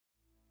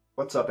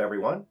What's up,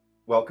 everyone?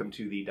 Welcome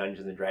to the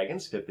Dungeons &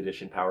 Dragons 5th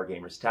Edition Power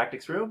Gamers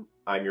Tactics Room.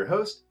 I'm your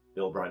host,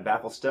 Bill Brian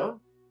Bafflestone,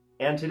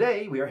 and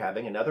today we are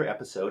having another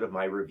episode of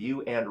my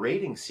review and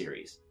rating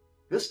series,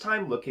 this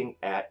time looking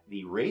at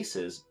the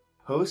races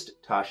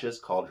post-Tasha's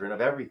Cauldron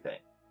of Everything.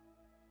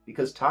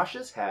 Because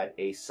Tasha's had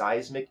a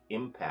seismic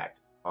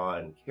impact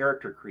on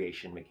character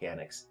creation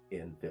mechanics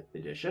in 5th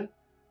Edition,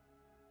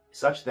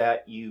 such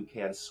that you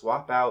can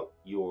swap out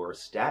your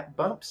stat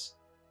bumps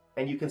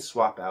and you can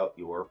swap out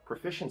your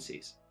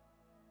proficiencies.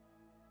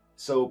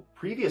 So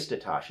previous to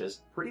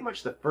Tasha's, pretty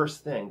much the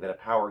first thing that a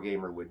power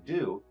gamer would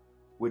do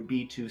would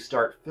be to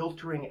start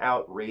filtering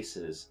out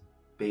races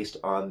based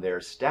on their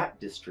stat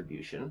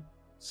distribution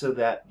so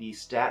that the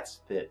stats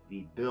fit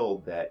the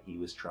build that he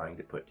was trying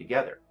to put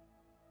together.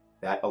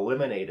 That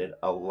eliminated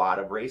a lot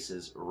of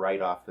races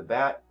right off the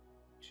bat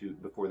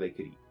before they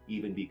could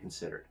even be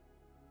considered.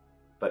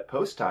 But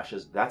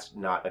post-Tasha's, that's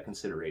not a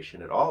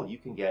consideration at all. You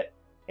can get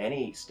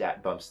any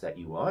stat bumps that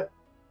you want.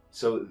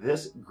 So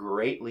this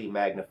greatly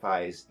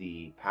magnifies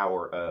the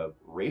power of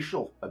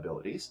racial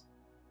abilities,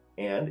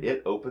 and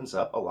it opens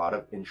up a lot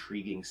of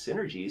intriguing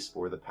synergies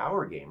for the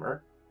power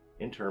gamer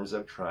in terms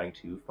of trying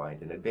to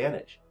find an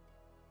advantage.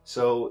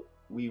 So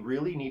we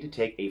really need to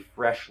take a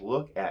fresh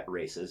look at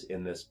races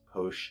in this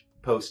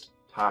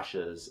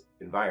post-Tasha's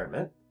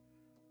environment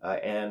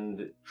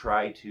and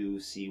try to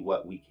see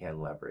what we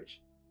can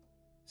leverage.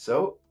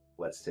 So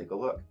let's take a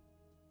look.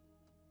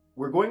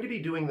 We're going to be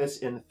doing this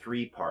in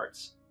 3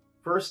 parts.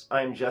 First,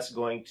 I'm just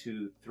going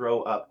to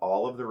throw up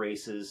all of the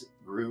races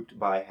grouped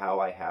by how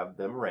I have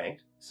them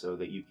ranked so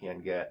that you can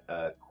get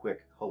a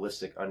quick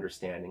holistic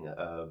understanding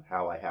of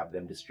how I have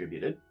them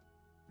distributed.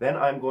 Then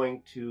I'm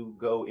going to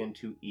go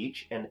into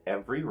each and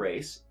every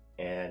race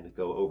and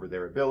go over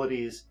their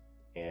abilities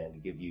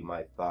and give you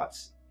my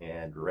thoughts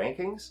and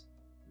rankings.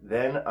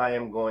 Then I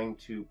am going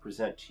to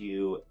present to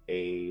you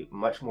a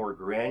much more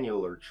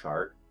granular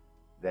chart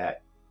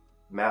that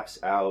maps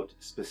out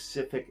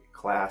specific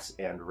class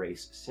and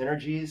race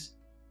synergies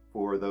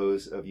for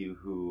those of you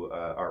who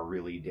are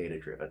really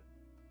data-driven.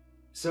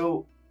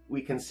 So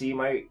we can see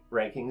my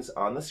rankings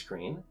on the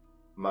screen.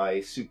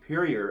 My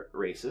superior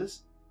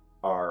races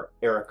are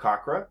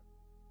Aarakocra,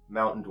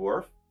 Mountain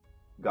Dwarf,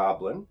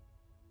 Goblin,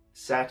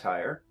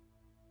 Satyr,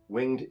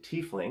 Winged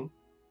Tiefling,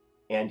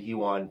 and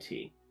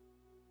Yuan-Ti.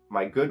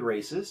 My good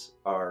races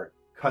are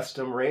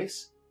Custom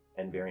Race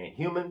and Variant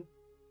Human,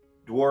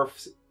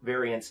 Dwarfs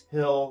Variants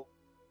Hill,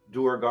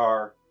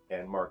 Duergar,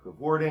 and Mark of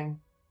Warding,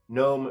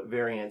 Gnome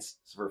Variants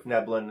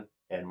Sverfneblin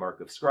and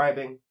Mark of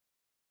Scribing,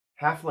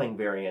 Halfling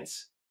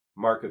Variants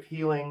Mark of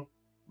Healing,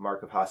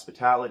 Mark of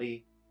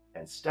Hospitality,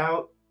 and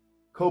Stout,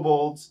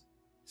 Kobolds,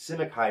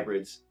 Simic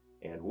Hybrids,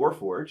 and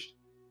Warforged.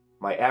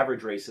 My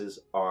average races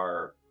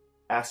are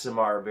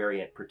Aasimar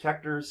Variant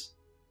Protectors,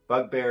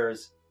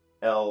 Bugbears,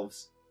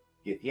 Elves,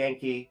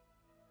 Gith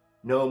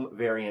Gnome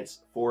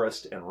Variants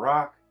Forest and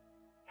Rock,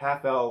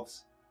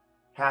 Half-Elves,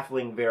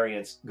 Halfling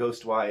Variants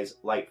Ghostwise,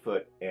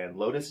 Lightfoot, and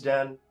Lotus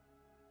Den,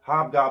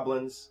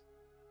 Hobgoblins,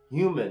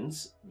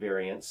 Humans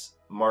Variants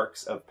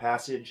Marks of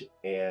Passage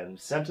and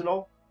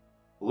Sentinel,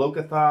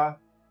 Locathah,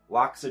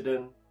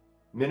 Loxodon,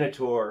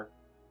 Minotaur,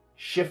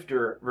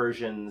 Shifter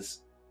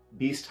versions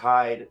Beast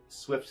Hide,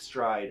 Swift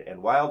Stride,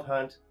 and Wild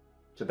Hunt,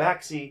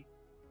 Tabaxi,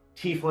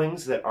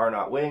 Tieflings that are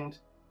not winged,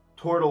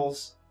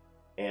 Turtles,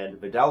 and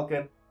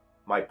Vidalcan.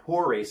 My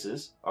poor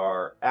races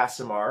are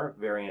Aasimar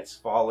Variants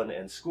Fallen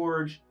and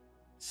Scourge,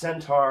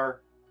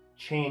 Centaur,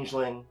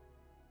 Changeling,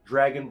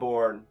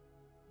 Dragonborn,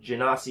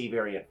 Genasi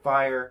Variant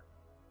Fire,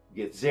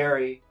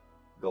 Gith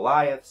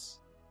Goliaths,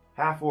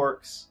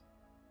 Half-Orcs,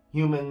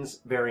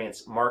 Humans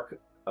Variants Mark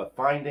of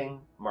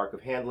Finding, Mark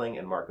of Handling,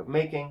 and Mark of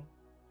Making,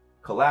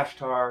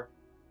 Kalashtar,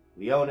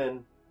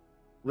 Leonin,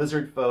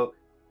 Lizardfolk,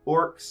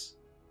 Orcs,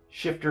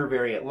 Shifter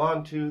Variant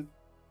Longtooth,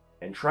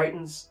 and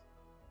Tritons.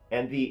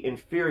 And the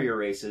inferior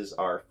races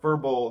are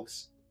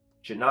Firbolgs,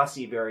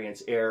 Genasi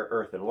Variants Air,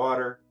 Earth, and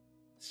Water,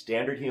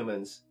 Standard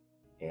Humans,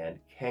 and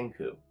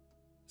Kenku.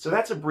 So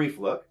that's a brief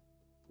look.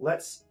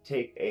 Let's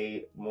take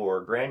a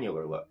more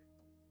granular look.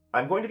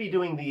 I'm going to be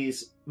doing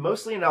these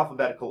mostly in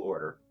alphabetical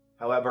order.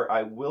 However,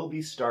 I will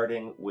be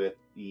starting with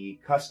the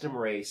custom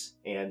race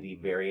and the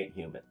variant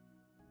human.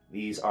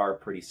 These are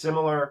pretty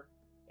similar,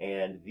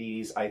 and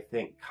these, I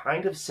think,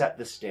 kind of set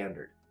the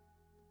standard.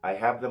 I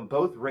have them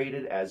both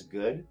rated as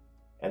good,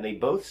 and they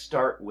both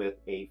start with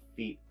a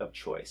feat of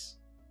choice.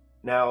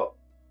 Now,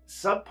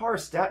 subpar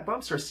stat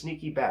bumps are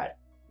sneaky bad.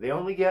 They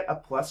only get a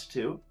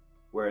 +2,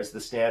 whereas the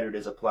standard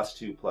is a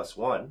 +2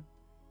 +1.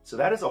 So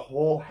that is a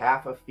whole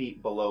half a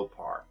feat below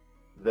par.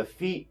 The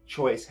feat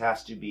choice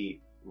has to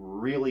be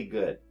really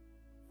good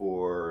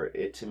for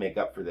it to make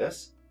up for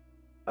this.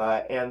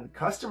 And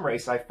custom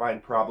race I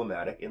find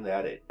problematic in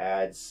that it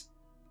adds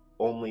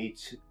only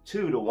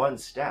 2 to 1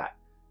 stat.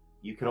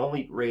 You can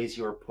only raise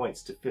your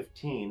points to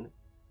 15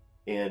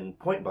 in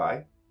point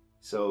buy,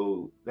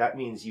 so that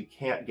means you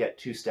can't get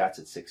 2 stats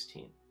at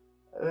 16.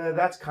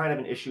 That's kind of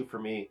an issue for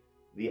me.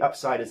 The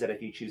upside is that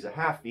if you choose a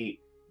half feat,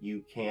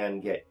 you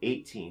can get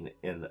 18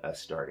 in a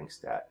starting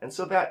stat. And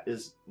so that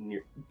is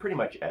pretty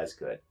much as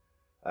good.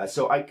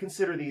 So I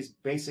consider these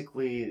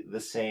basically the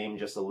same,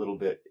 just a little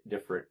bit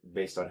different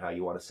based on how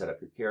you want to set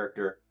up your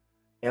character.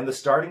 And the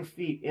starting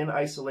feat in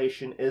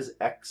isolation is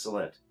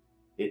excellent.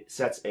 It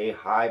sets a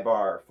high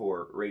bar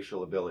for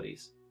racial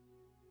abilities.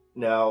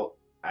 Now,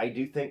 I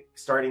do think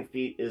starting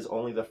feat is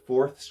only the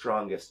 4th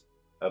strongest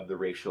of the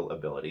racial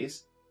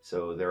abilities,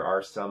 so there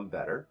are some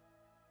better.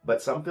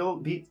 But some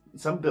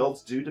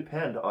builds do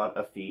depend on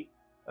a feat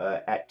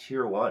at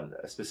tier 1,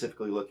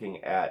 specifically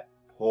looking at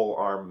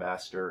polearm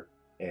master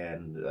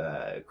and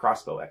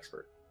crossbow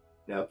expert.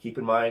 Now, keep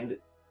in mind,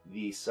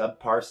 the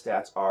subpar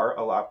stats are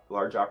a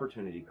large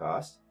opportunity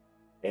cost,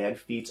 and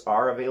feats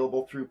are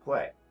available through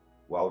play,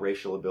 while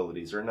racial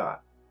abilities are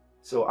not.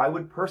 So I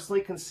would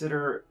personally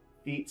consider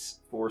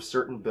feats for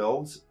certain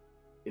builds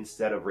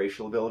instead of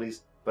racial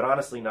abilities, but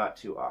honestly not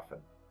too often.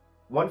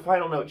 One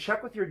final note,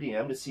 check with your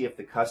DM to see if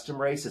the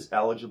custom race is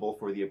eligible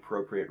for the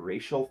appropriate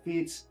racial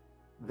feats.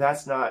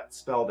 That's not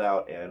spelled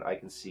out, and I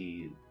can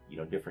see,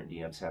 different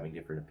DMs having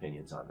different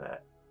opinions on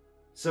that.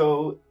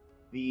 So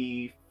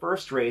the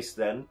first race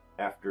then,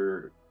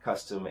 after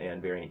custom and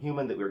variant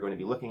human that we're going to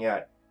be looking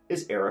at,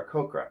 is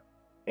Aarakocra.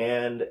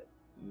 And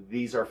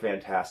these are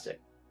fantastic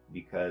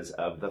because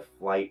of the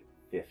Flight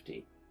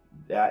 50.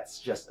 That's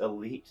just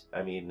elite.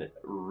 I mean,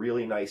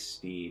 really nice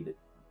speed,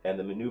 and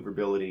the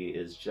maneuverability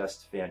is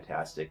just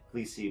fantastic.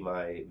 Please see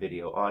my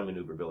video on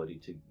maneuverability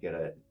to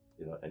get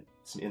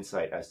some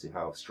insight as to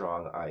how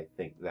strong I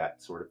think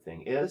that sort of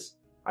thing is.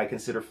 I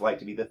consider Flight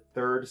to be the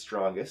 3rd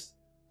strongest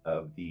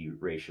of the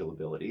racial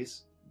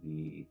abilities.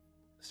 The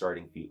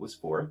starting feat was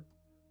 4th.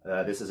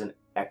 This is an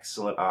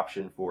excellent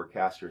option for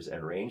casters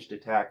and ranged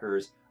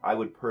attackers. I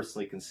would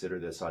personally consider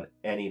this on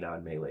any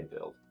non-melee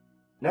build.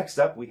 Next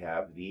up, we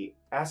have the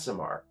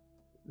Aasimar.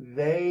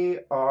 They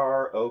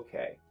are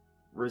okay.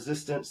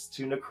 Resistance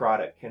to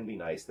necrotic can be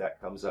nice.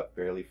 That comes up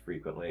fairly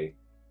frequently.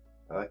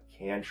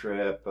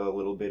 Cantrip, a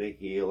little bit of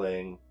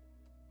healing.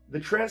 The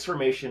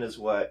transformation is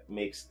what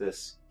makes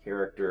this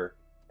character,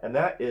 and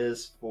that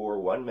is for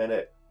 1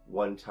 minute,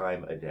 1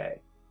 time a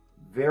day.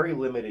 Very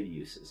limited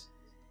uses.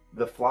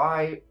 The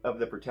fly of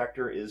the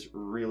protector is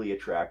really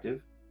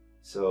attractive,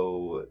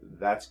 so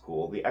that's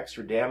cool. The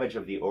extra damage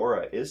of the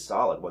aura is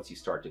solid once you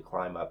start to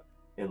climb up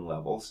in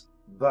levels,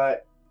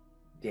 but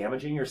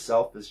damaging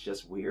yourself is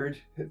just weird.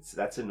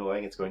 That's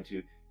annoying. It's going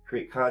to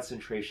create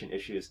concentration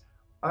issues.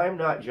 I'm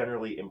not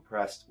generally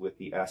impressed with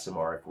the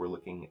Aasimar if we're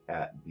looking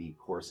at the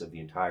course of the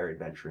entire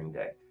adventuring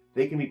day.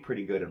 They can be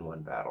pretty good in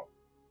one battle.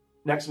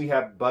 Next we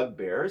have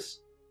Bugbears.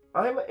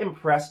 I'm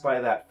impressed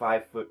by that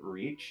 5-foot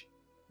reach.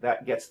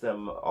 That gets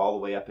them all the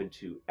way up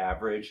into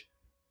average.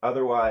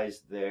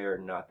 Otherwise, they're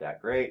not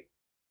that great.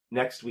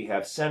 Next we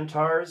have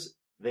Centaurs.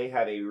 They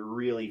have a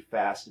really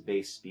fast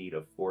base speed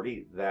of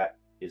 40. That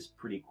is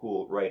pretty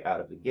cool right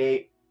out of the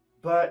gate,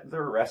 but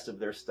the rest of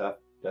their stuff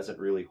doesn't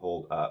really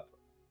hold up.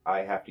 I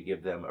have to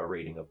give them a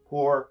rating of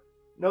poor.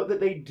 Note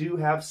that they do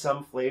have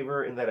some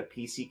flavor in that a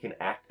PC can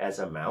act as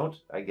a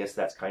mount. I guess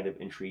that's kind of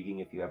intriguing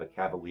if you have a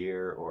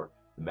cavalier or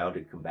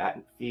mounted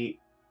combatant feat.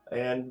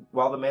 And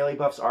while the melee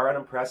buffs are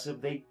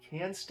unimpressive, they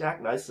can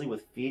stack nicely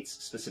with feats,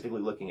 specifically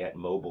looking at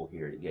mobile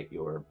here to get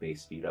your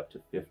base speed up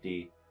to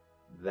 50.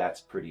 That's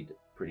pretty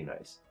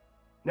nice.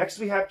 Next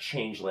we have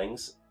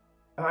Changelings.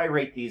 I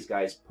rate these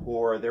guys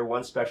poor. Their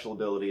one special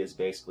ability is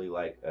basically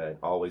like an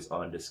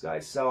always-on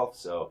disguise self,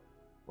 so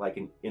like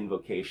an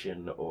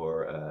invocation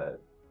or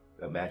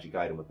a magic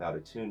item without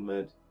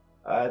attunement.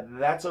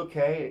 That's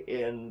okay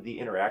in the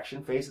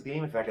interaction phase of the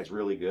game. In fact, it's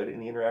really good in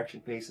the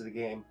interaction phase of the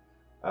game.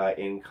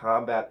 In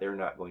combat, they're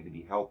not going to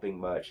be helping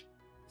much,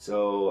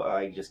 so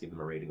I just give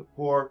them a rating of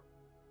poor.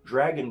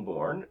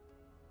 Dragonborn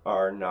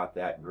are not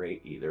that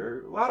great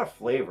either. A lot of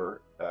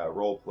flavor,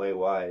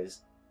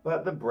 roleplay-wise,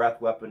 but the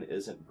breath weapon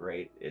isn't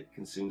great. It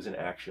consumes an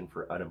action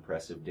for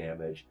unimpressive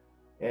damage,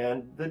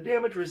 and the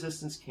damage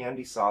resistance can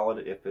be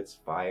solid if it's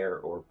fire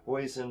or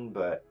poison,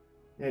 but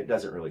it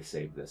doesn't really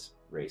save this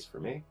race for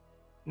me.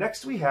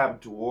 Next we have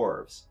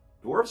Dwarves.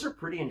 Dwarves are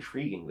pretty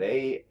intriguing.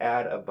 They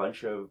add a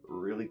bunch of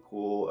really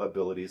cool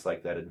abilities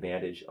like that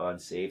advantage on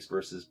saves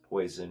versus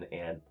poison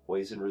and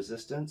poison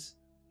resistance.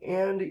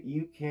 And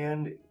you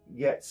can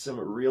get some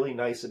really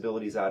nice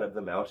abilities out of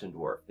the Mountain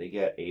Dwarf. They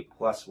get a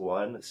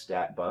 +1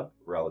 stat bump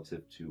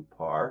relative to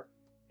par,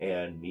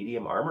 and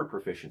medium armor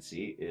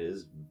proficiency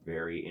is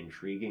very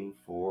intriguing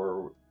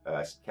for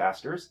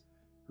casters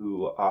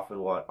who often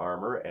want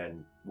armor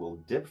and will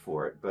dip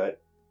for it,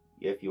 but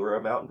if you're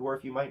a Mountain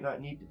Dwarf, you might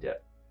not need to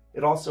dip.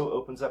 It also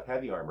opens up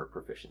heavy armor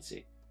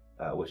proficiency,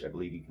 which I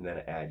believe you can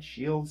then add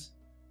shields.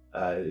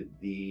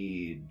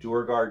 The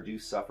Duergar do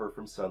suffer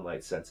from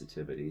sunlight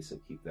sensitivity, so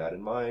keep that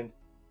in mind.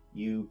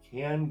 You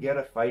can get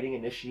a Fighting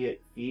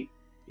Initiate feat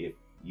if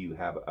you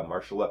have a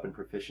martial weapon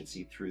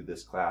proficiency through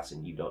this class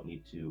and you don't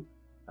need to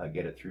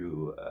get it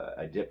through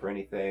a dip or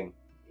anything.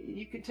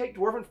 You can take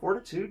Dwarven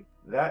Fortitude.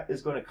 That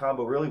is going to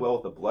combo really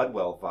well with the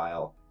Bloodwell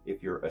Vial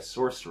if you're a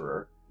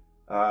sorcerer.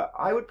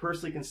 I would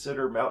personally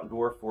consider Mountain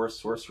Dwarf for a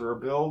sorcerer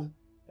build,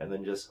 and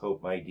then just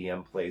hope my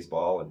DM plays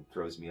ball and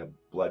throws me a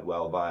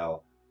Bloodwell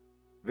Vial.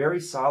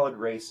 Very solid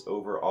race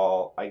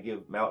overall. I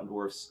give Mountain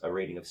Dwarfs a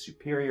rating of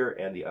superior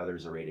and the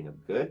others a rating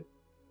of good.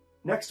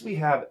 Next we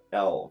have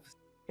elves,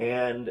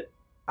 and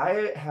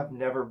I have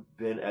never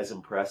been as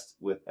impressed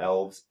with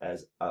elves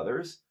as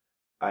others.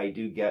 I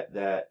do get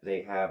that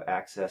they have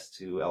access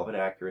to elven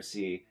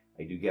accuracy.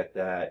 I do get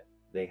that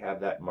they have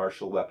that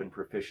martial weapon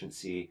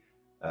proficiency.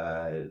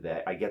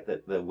 That I get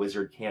that the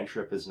wizard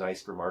cantrip is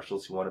nice for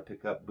marshals who want to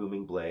pick up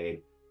Booming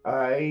Blade.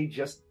 I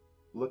just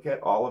look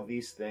at all of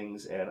these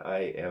things and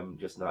I am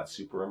just not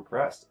super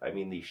impressed. I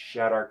mean, the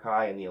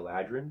Shadarkai and the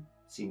Eladrin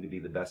seem to be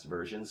the best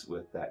versions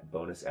with that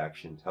bonus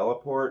action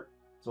teleport.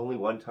 It's only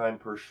one time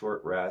per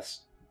short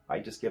rest. I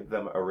just give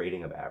them a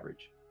rating of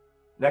average.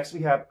 Next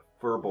we have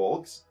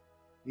Firbolgs.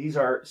 These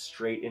are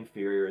straight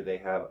inferior. They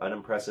have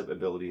unimpressive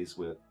abilities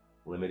with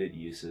limited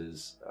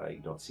uses. I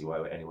don't see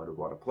why anyone would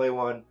want to play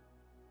one.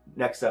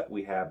 Next up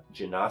we have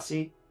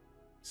Genasi.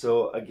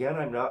 So again,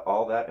 I'm not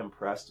all that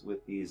impressed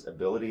with these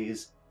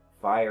abilities.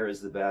 Fire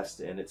is the best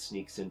and it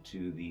sneaks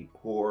into the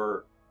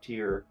poor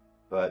tier,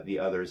 but the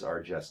others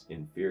are just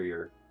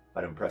inferior,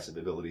 unimpressive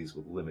abilities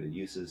with limited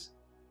uses.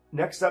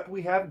 Next up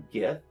we have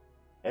Gith,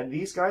 and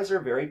these guys are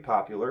very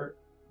popular.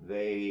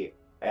 They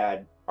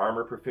add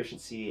armor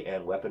proficiency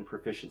and weapon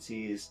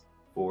proficiencies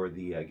for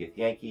the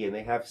Githyanki, and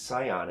they have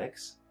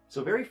psionics.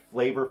 So very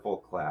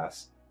flavorful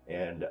class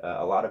and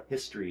a lot of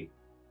history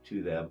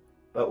to them.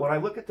 But when I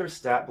look at their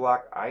stat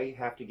block, I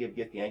have to give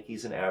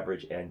Githyankis an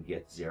average and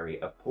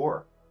Githzeri a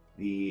poor.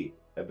 The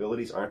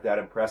abilities aren't that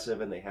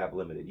impressive and they have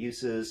limited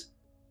uses,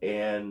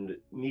 and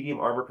medium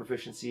armor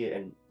proficiency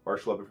and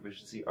martial weapon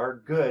proficiency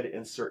are good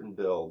in certain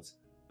builds,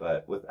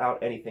 but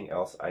without anything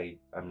else,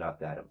 I'm not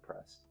that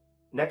impressed.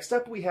 Next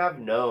up we have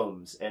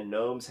gnomes, and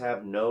gnomes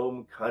have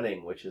gnome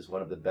cunning, which is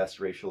one of the best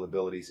racial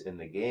abilities in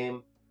the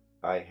game.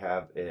 I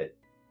have it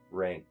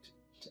ranked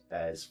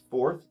as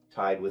 4th,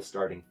 tied with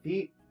starting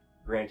feet.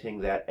 Granting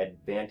that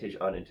advantage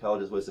on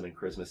intelligence, wisdom, and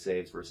charisma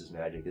saves versus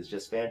magic is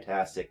just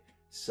fantastic.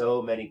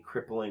 So many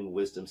crippling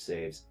wisdom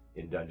saves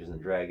in Dungeons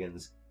and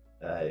Dragons.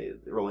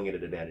 Rolling it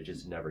at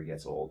advantages never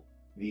gets old.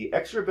 The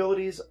extra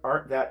abilities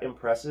aren't that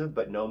impressive,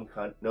 but Gnome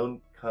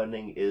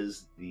Cunning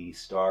is the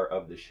star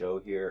of the show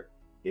here.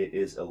 It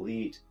is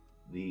elite.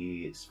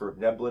 The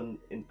Svirfneblin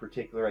in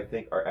particular, I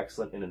think, are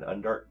excellent in an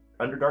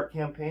Underdark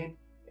campaign,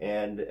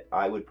 and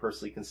I would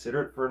personally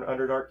consider it for an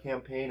Underdark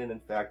campaign, and in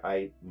fact,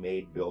 I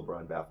made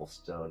Bilbron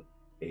Bafflestone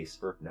a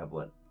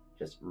Svirfneblin.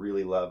 Just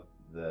really love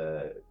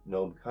the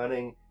Gnome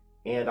Cunning,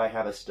 and I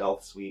have a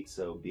stealth suite,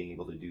 so being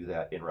able to do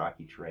that in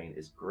rocky terrain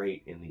is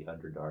great in the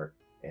Underdark.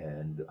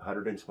 And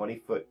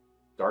 120-foot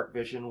dark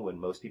vision when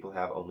most people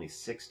have only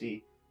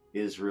 60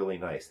 is really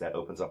nice. That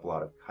opens up a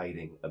lot of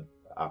kiting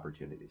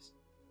opportunities.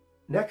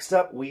 Next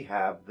up, we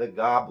have the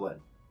Goblin.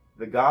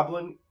 The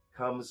Goblin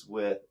comes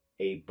with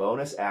a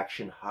bonus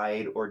action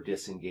hide or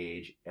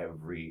disengage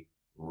every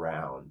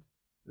round.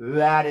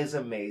 That is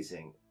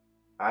amazing.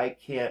 I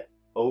can't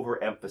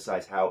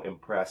overemphasize how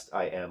impressed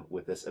I am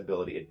with this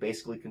ability. It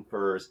basically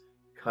confers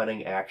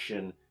cunning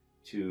action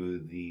to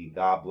the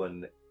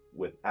Goblin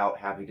without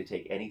having to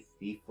take any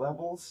thief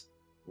levels.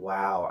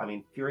 Wow. I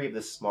mean, Fury of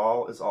the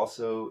Small is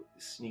also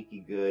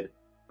sneaky good,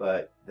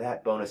 but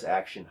that bonus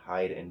action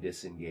hide and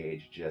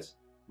disengage just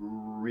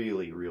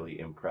really, really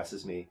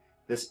impresses me.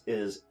 This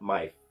is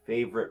my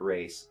favorite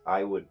race.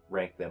 I would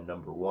rank them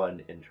number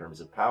 1 in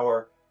terms of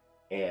power,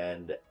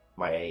 and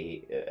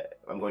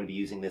I'm going to be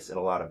using this in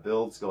a lot of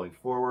builds going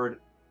forward,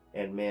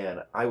 and man,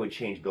 I would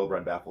change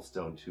Bilbron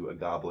Bafflestone to a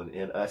Goblin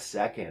in a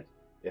second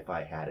if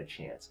I had a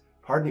chance.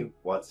 Part of me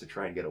wants to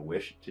try and get a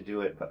wish to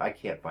do it, but I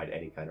can't find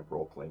any kind of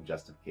role-playing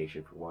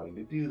justification for wanting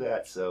to do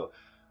that, so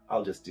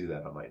I'll just do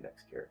that on my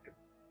next character.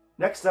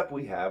 Next up,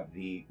 we have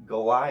the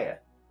Goliath.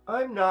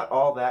 I'm not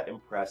all that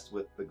impressed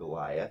with the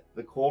Goliath.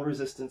 The cold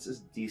resistance is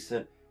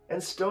decent,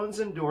 and Stone's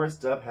Endurance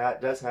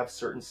does have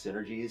certain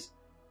synergies,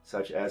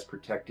 such as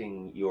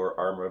protecting your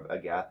Armor of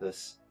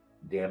Agathis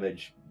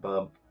damage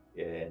bump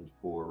and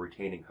for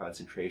retaining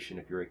concentration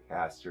if you're a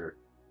caster.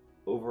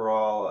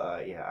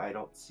 Overall, yeah, I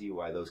don't see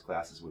why those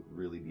classes would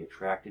really be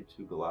attracted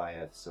to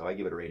Goliath, so I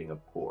give it a rating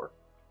of poor.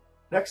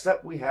 Next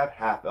up, we have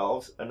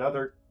Half-Elves,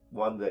 another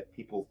one that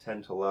people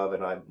tend to love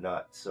and I'm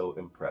not so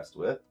impressed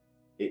with.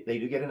 They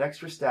do get an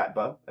extra stat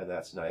bump, and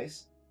that's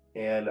nice.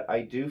 And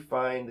I do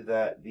find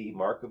that the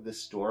Mark of the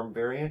Storm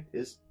variant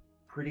is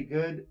pretty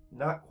good.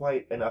 Not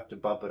quite enough to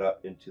bump it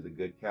up into the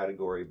good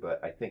category,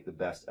 but I think the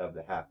best of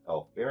the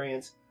half-elf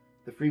variants.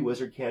 The free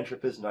wizard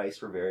cantrip is nice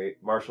for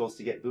marshals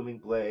to get Booming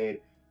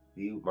Blade.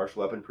 The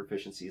martial weapon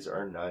proficiencies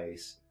are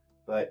nice,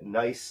 but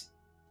nice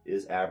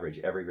is average.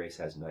 Every race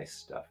has nice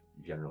stuff,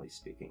 generally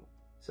speaking.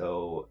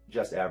 So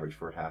just average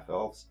for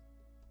half-elves.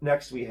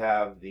 Next we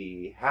have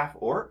the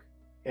Half-Orc,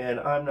 and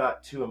I'm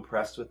not too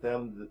impressed with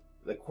them.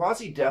 The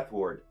Quasi-Death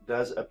Ward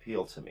does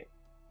appeal to me.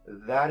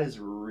 That is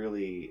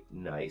really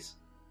nice,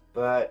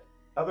 but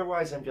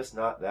otherwise I'm just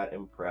not that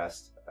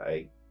impressed.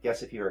 I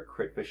guess if you're a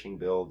crit fishing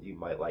build, you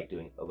might like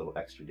doing a little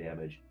extra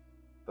damage,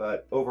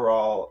 but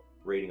overall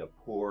rating of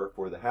poor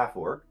for the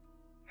Half-Orc.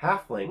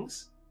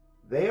 Halflings,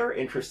 they are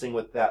interesting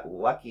with that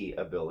lucky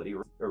ability.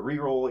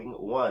 Rerolling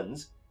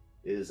ones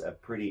is a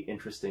pretty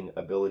interesting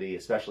ability,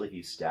 especially if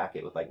you stack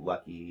it with like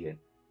lucky and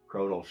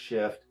chronal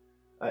shift.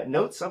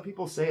 Note some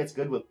people say it's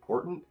good with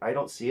portent. I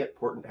don't see it.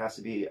 Portent has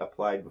to be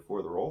applied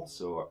before the roll,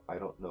 so I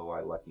don't know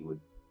why lucky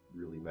would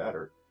really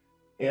matter.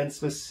 And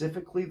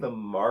specifically, the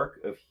Mark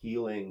of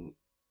Healing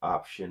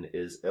option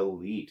is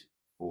elite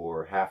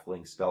for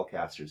halfling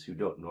spellcasters who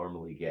don't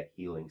normally get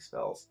healing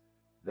spells.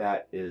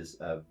 That is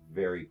a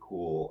very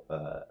cool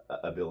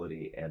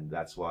ability, and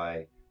that's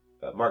why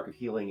Mark of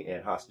Healing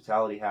and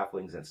Hospitality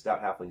halflings and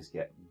Stout halflings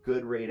get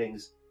good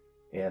ratings,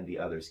 and the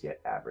others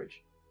get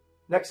average.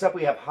 Next up,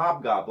 we have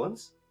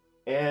Hobgoblins,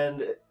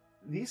 and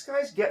these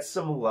guys get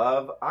some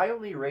love. I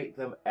only rate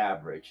them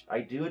average.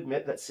 I do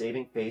admit that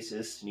Saving Face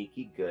is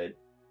sneaky good.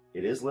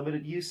 It is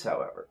limited use,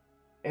 however.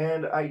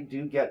 And I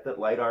do get that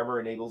light armor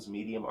enables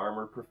medium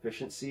armor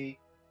proficiency,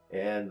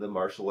 and the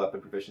martial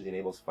weapon proficiency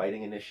enables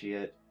fighting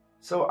initiate.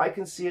 So I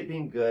can see it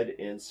being good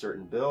in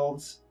certain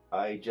builds.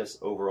 I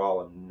just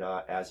overall am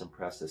not as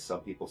impressed as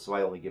some people, so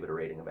I only give it a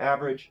rating of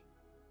average.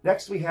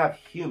 Next we have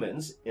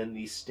humans in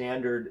the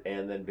standard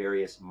and then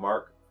various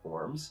mark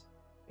forms.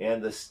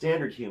 And the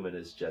standard human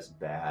is just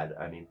bad.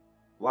 I mean,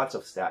 lots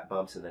of stat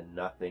bumps and then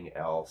nothing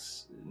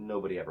else.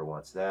 Nobody ever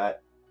wants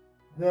that.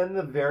 Then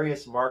the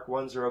various mark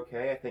ones are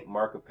okay. I think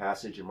Mark of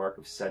Passage and Mark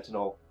of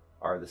Sentinel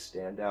are the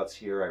standouts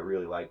here. I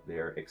really like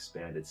their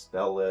expanded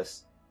spell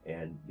list,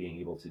 and being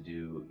able to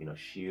do,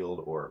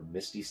 Shield or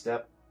Misty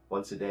Step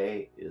once a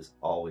day is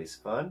always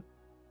fun.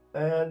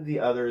 And the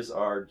others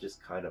are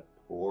just kind of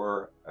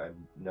poor.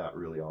 I'm not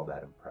really all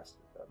that impressed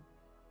with them.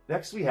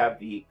 Next we have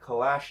the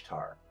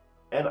Kalashtar.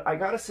 And I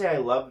gotta say, I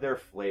love their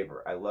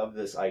flavor. I love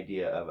this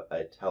idea of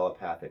a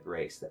telepathic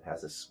race that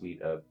has a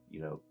suite of,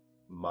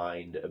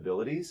 mind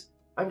abilities.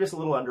 I'm just a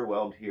little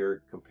underwhelmed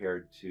here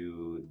compared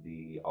to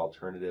the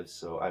alternatives,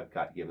 so I've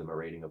got to give them a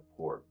rating of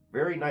poor.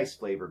 Very nice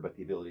flavor, but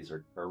the abilities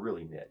are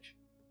really niche.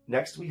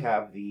 Next we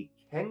have the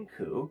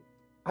Kenku.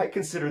 I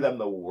consider them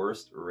the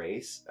worst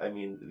race. I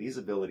mean, these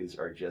abilities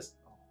are just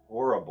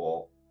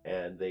horrible,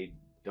 and they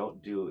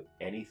don't do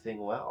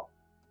anything well.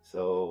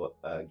 So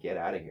get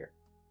out of here.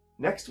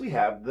 Next we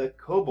have the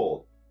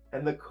Kobold,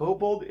 and the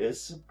Kobold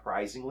is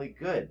surprisingly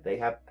good. They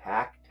have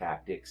pack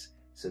tactics,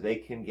 so they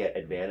can get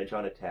advantage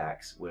on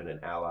attacks when an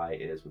ally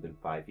is within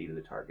 5 feet of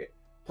the target.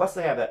 Plus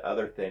they have that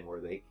other thing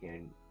where they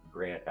can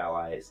grant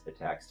allies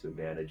attacks to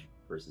advantage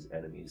versus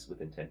enemies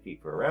within 10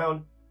 feet per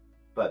round.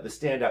 But the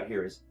standout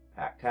here is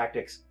pack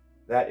tactics.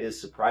 That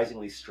is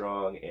surprisingly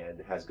strong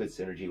and has good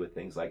synergy with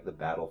things like the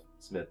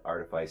Battlesmith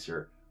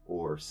Artificer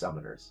or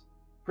Summoners.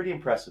 Pretty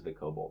impressed with the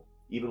Kobold,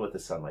 even with the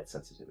sunlight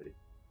sensitivity.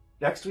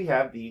 Next we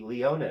have the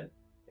Leonin,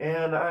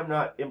 and I'm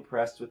not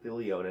impressed with the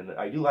Leonin.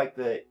 I do like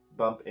the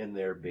bump in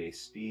their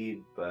base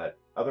speed, but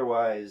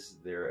otherwise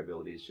their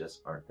abilities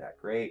just aren't that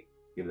great.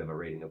 Give them a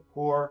rating of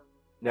poor.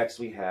 Next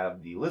we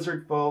have the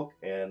Lizardfolk,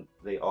 and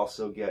they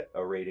also get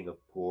a rating of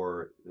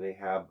poor. They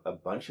have a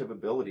bunch of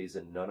abilities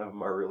and none of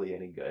them are really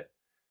any good.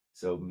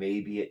 So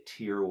maybe at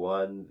tier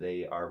 1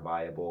 they are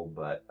viable,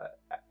 but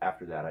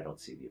after that I don't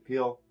see the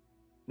appeal.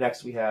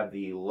 Next we have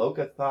the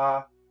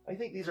Locathah. I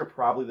think these are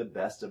probably the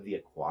best of the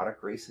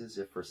aquatic races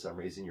if for some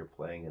reason you're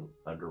playing an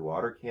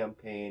underwater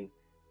campaign.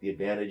 The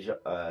advantage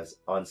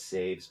on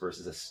saves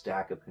versus a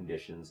stack of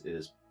conditions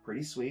is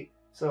pretty sweet,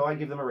 so I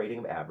give them a rating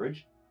of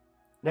average.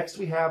 Next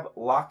we have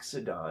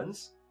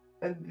Loxodons,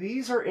 and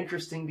these are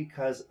interesting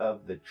because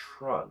of the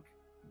trunk.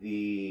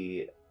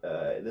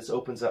 This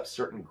opens up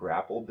certain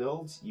grapple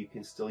builds. You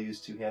can still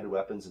use two-handed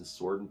weapons and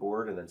sword and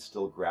board and then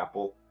still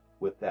grapple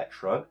with that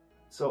trunk.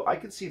 So I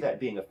could see that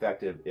being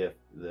effective if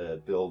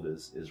the build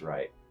is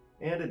right.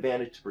 And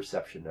advantage to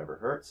perception never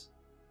hurts.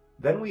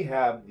 Then we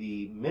have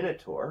the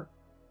Minotaur,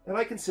 and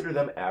I consider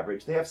them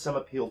average. They have some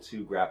appeal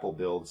to grapple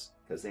builds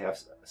because they have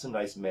some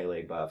nice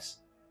melee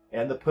buffs.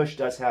 And the push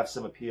does have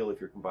some appeal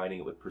if you're combining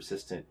it with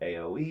persistent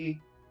AoE,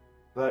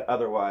 but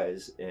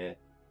otherwise,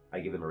 I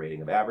give them a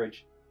rating of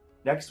average.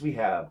 Next we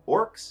have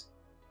Orcs,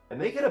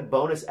 and they get a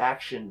bonus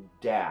action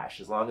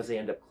dash as long as they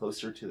end up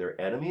closer to their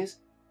enemies,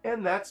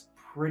 and that's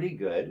pretty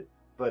good,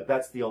 but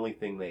that's the only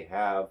thing they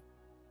have.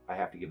 I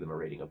have to give them a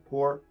rating of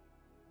poor.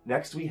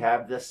 Next we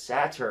have the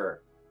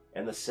Satyr,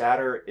 and the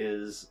Satyr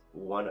is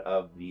one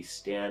of the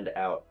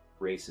standout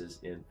races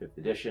in 5th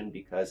edition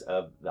because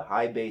of the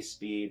high base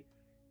speed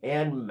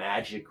and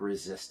magic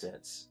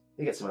resistance.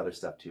 They get some other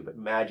stuff too, but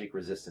magic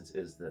resistance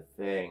is the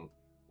thing.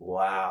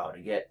 Wow,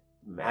 to get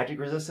magic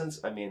resistance?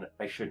 I mean,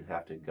 I shouldn't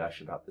have to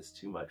gush about this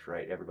too much,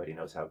 right? Everybody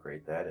knows how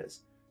great that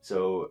is.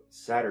 So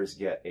Satyrs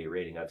get a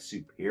rating of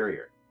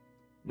superior.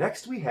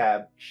 Next we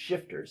have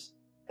Shifters,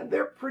 and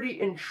they're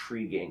pretty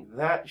intriguing.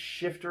 That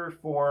Shifter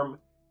form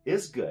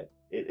is good.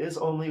 It is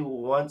only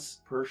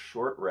once per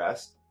short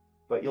rest,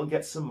 but you'll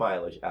get some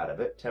mileage out of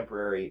it.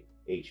 Temporary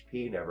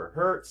HP never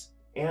hurts,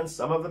 and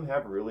some of them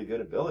have really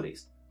good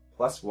abilities.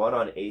 +1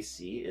 on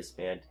AC is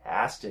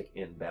fantastic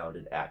in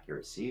bounded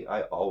accuracy.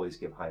 I always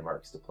give high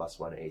marks to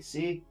 +1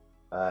 AC.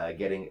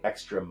 Getting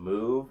extra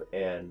move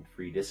and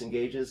free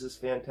disengages is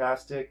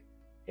fantastic.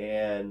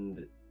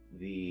 And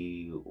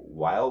the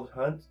Wild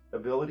Hunt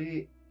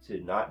ability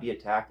to not be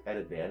attacked at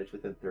advantage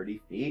within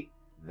 30 feet,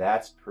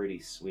 that's pretty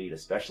sweet,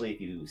 especially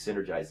if you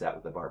synergize that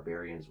with the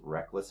Barbarian's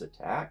Reckless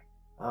Attack.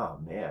 Oh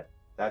man,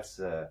 that's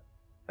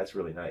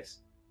really nice.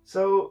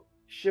 So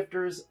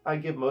shifters, I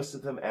give most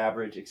of them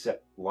average,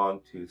 except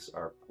Longtooths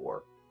are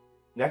poor.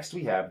 Next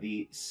we have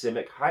the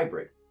Simic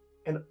Hybrid,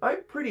 and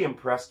I'm pretty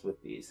impressed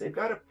with these. They've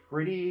got a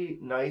pretty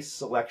nice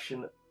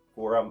selection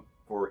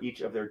for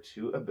each of their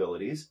 2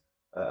 abilities.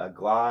 A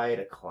glide,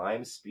 a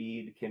climb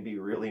speed can be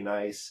really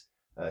nice.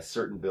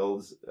 Certain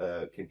builds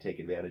can take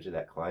advantage of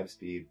that climb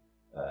speed.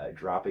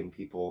 Dropping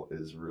people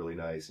is really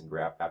nice and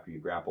after you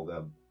grapple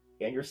them.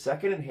 And your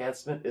second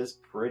enhancement is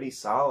pretty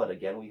solid.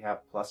 Again, we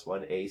have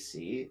 +1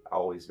 AC.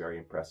 Always very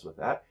impressed with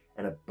that.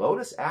 And a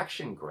bonus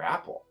action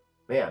grapple.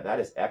 Man, that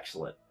is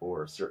excellent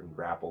for certain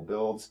grapple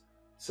builds.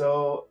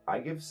 So I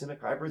give Simic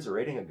Hybrids a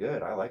rating of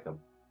good. I like them.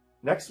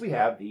 Next we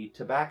have the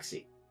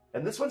Tabaxi.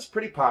 And this one's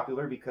pretty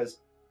popular because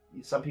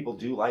some people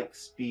do like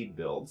speed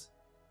builds.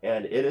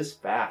 And it is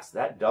fast.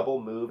 That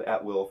double move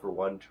at will for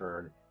 1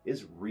 turn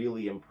is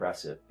really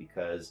impressive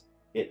because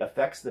it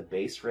affects the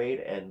base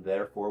rate and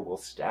therefore will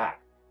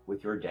stack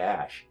with your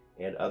dash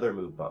and other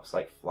move bumps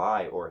like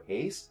fly or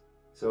haste.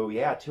 So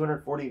yeah,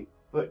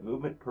 240-foot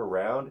movement per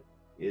round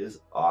is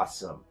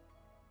awesome.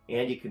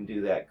 And you can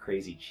do that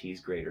crazy cheese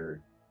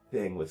grater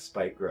thing with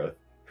spike growth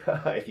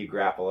if you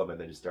grapple them and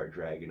then just start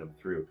dragging them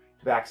through.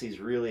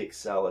 Tabaxis really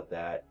excel at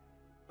that.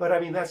 But I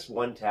mean, that's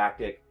one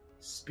tactic.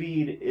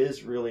 Speed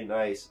is really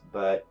nice,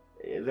 but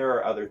there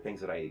are other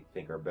things that I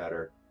think are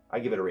better. I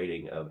give it a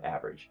rating of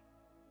average.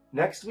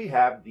 Next we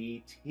have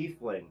the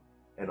Tiefling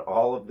and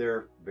all of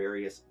their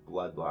various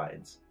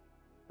bloodlines.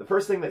 The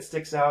first thing that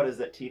sticks out is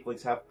that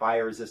Tieflings have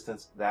fire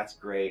resistance. That's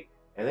great.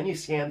 And then you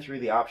scan through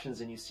the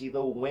options and you see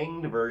the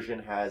winged version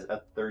has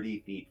a 30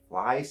 feet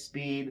fly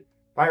speed.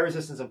 Fire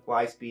resistance and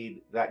fly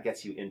speed, that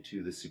gets you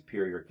into the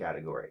superior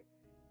category.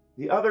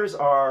 The others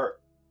are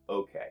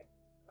okay.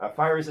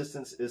 Fire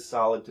resistance is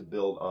solid to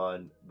build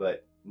on,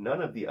 but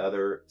none of the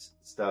other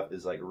stuff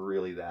is like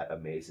really that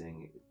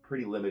amazing.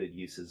 Pretty limited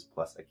uses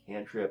plus a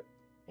cantrip.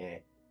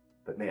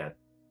 But man,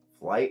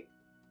 flight,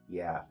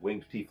 yeah,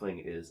 winged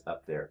Tiefling is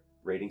up there.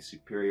 Rating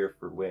superior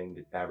for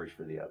winged, average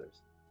for the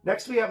others.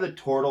 Next we have the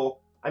Tortle.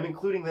 I'm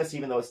including this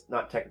even though it's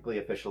not technically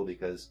official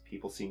because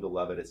people seem to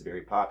love it. It's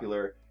very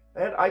popular.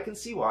 And I can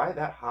see why.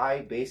 That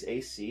high base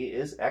AC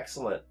is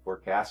excellent for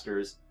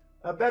casters.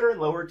 Better in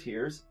lower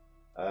tiers.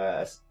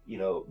 You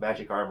know,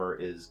 magic armor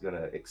is going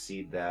to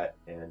exceed that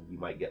and you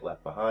might get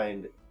left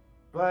behind.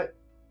 But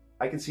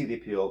I can see the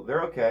appeal.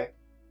 They're okay.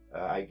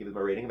 I give them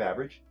a rating of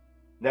average.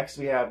 Next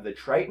we have the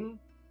Triton.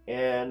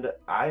 And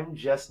I'm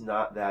just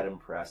not that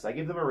impressed. I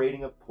give them a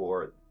rating of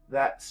poor.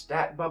 That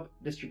stat bump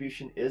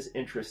distribution is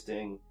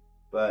interesting,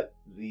 but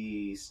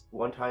the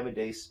 1 time a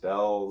day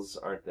spells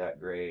aren't that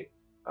great.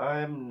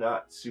 I'm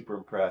not super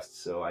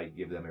impressed, so I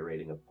give them a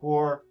rating of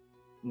poor.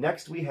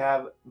 Next we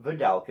have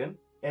Vidalcan,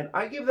 and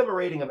I give them a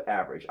rating of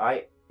average.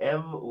 I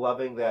am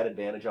loving that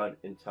advantage on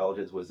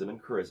intelligence, wisdom,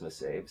 and charisma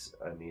saves.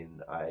 I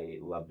mean, I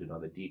loved it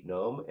on the Deep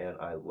Gnome, and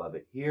I love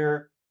it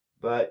here.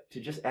 But to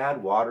just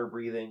add water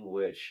breathing,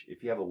 which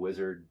if you have a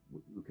wizard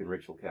who can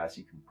ritual cast,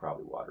 you can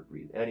probably water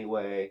breathe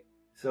anyway.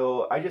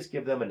 So I just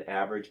give them an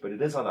average, but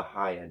it is on the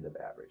high end of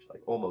average,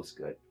 like almost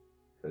good,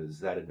 because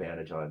that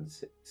advantage on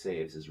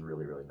saves is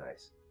really, really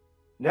nice.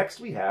 Next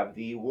we have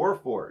the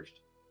Warforged,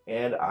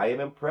 and I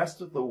am impressed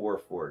with the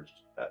Warforged.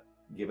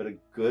 Give it a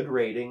good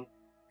rating,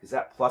 because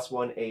that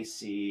 +1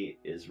 AC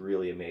is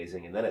really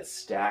amazing, and then it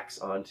stacks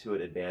onto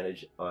an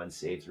advantage on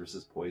saves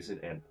versus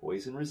poison and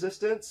poison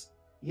resistance.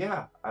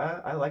 Yeah,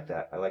 I like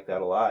that. I like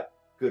that a lot.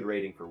 Good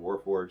rating for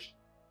Warforged.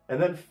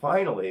 And then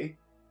finally,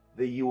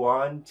 the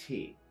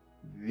Yuan-Ti.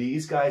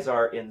 These guys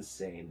are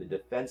insane. The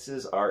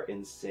defenses are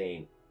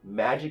insane.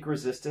 Magic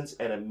resistance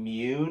and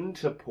immune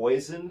to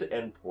poisoned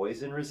and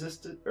poison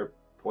resistant or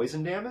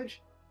poison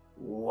damage?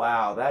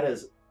 Wow, that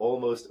is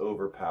almost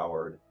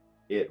overpowered.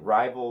 It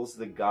rivals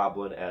the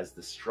Goblin as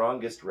the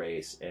strongest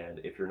race, and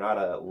if you're not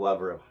a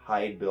lover of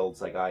hide builds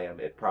like I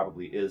am, it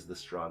probably is the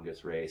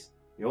strongest race.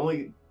 The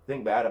only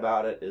thing bad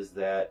about it is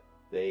that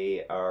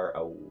they are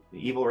an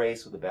evil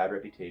race with a bad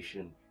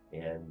reputation,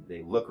 and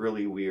they look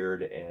really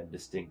weird and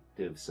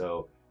distinctive,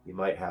 so you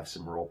might have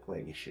some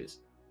role-playing issues.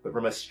 But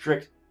from a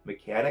strict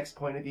mechanics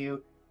point of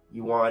view,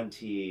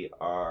 Yuan-Ti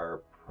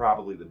are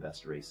probably the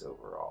best race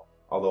overall,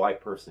 although I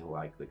personally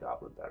like the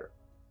Goblin better.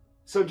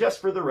 So just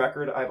for the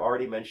record, I've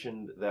already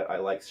mentioned that I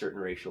like certain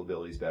racial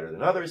abilities better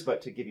than others,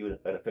 but to give you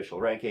an official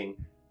ranking,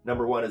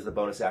 number 1 is the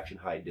bonus action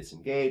hide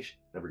disengage,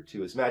 number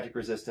 2 is magic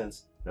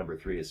resistance, number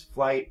 3 is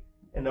flight,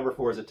 and number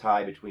 4 is a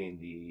tie between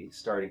the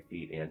starting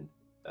feat and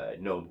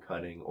Gnome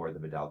Cunning or the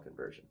Vidalcan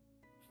version.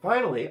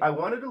 Finally, I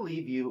wanted to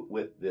leave you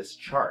with this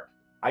chart.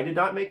 I did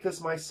not make this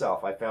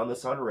myself. I found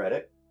this on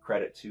Reddit,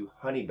 credit to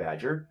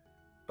Honeybadger,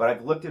 but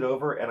I've looked it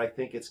over and I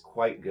think it's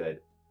quite good.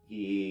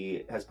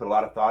 He has put a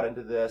lot of thought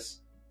into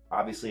this.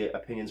 Obviously,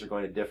 opinions are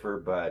going to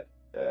differ, but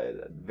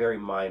very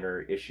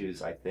minor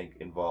issues, I think,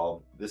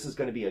 involved. This is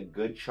going to be a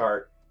good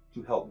chart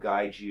to help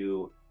guide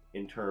you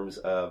in terms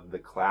of the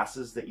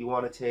classes that you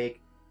want to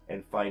take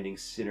and finding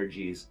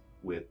synergies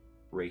with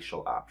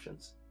racial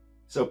options.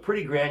 So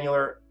pretty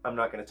granular. I'm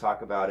not going to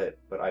talk about it,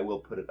 but I will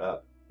put it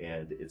up,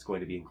 and it's going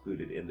to be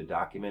included in the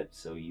document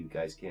so you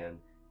guys can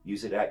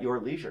use it at your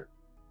leisure.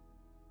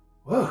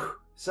 Whew.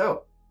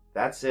 So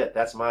that's it.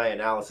 That's my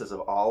analysis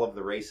of all of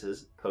the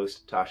races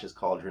post Tasha's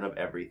Cauldron of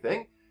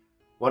Everything.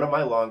 One of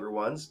my longer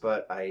ones,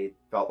 but I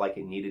felt like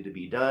it needed to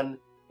be done,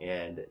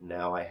 and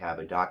now I have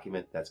a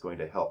document that's going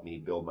to help me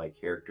build my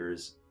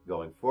characters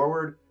going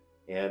forward,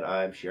 and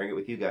I'm sharing it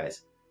with you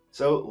guys.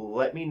 So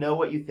let me know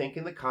what you think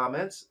in the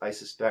comments. I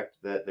suspect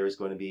that there's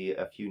going to be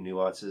a few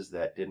nuances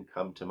that didn't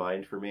come to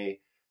mind for me,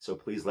 so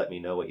please let me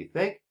know what you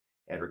think.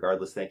 And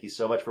regardless, thank you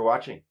so much for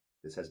watching.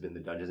 This has been the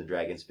Dungeons &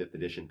 Dragons 5th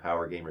Edition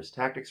Power Gamers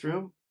Tactics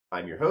Room.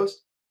 I'm your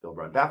host, Bill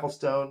Brun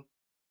Bafflestone.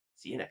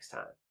 See you next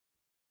time.